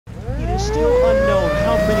It's still unknown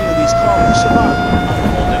how many of these cars will survive.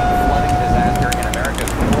 Unfolding flooding disaster in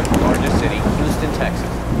America's fourth largest city, Houston,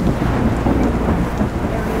 Texas.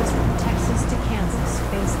 Areas from Texas to Kansas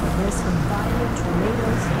face the risk of violent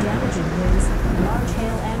tornadoes, damaging winds, large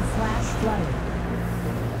hail, and flash flooding.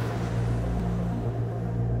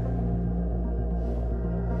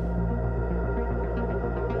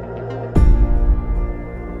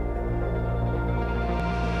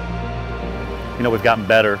 You know, we've gotten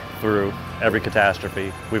better through every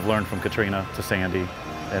catastrophe. We've learned from Katrina to Sandy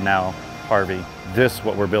and now Harvey. This,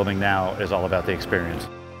 what we're building now, is all about the experience.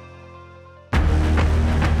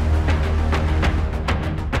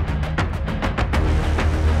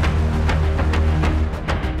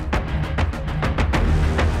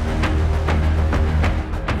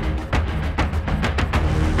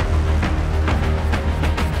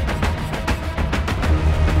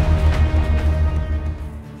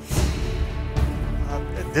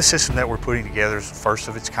 This system that we're putting together is the first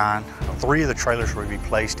of its kind. 3 of the trailers will be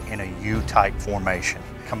placed in a U-type formation.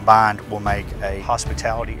 Combined will make a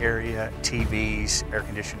hospitality area, TVs,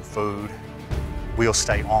 air-conditioned food. We'll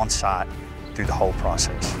stay on site through the whole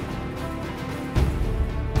process.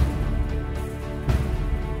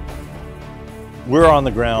 We're on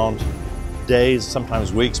the ground days,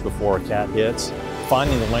 sometimes weeks before a cat hits,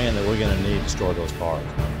 finding the land that we're going to need to store those cars.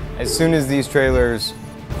 As soon as these trailers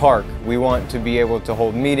park, we want to be able to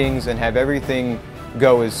hold meetings and have everything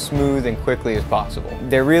go as smooth and quickly as possible.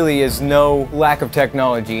 There really is no lack of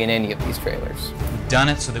technology in any of these trailers. We've done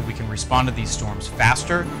it so that we can respond to these storms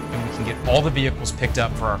faster and we can get all the vehicles picked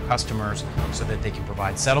up for our customers so that they can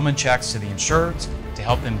provide settlement checks to the insureds to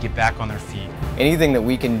help them get back on their feet. Anything that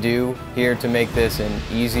we can do here to make this an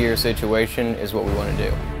easier situation is what we want to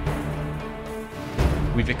do.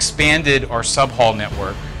 We've expanded our sub-haul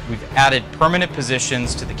network. We've added permanent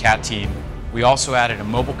positions to the CAT team. We also added a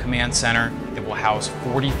mobile command center that will house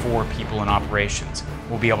 44 people in operations.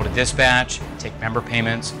 We'll be able to dispatch, take member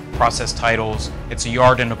payments, process titles. It's a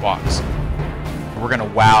yard in a box. We're going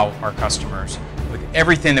to wow our customers with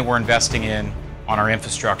everything that we're investing in on our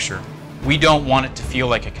infrastructure. We don't want it to feel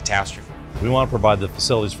like a catastrophe. We want to provide the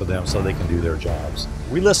facilities for them so they can do their jobs.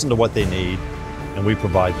 We listen to what they need and we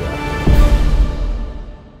provide that.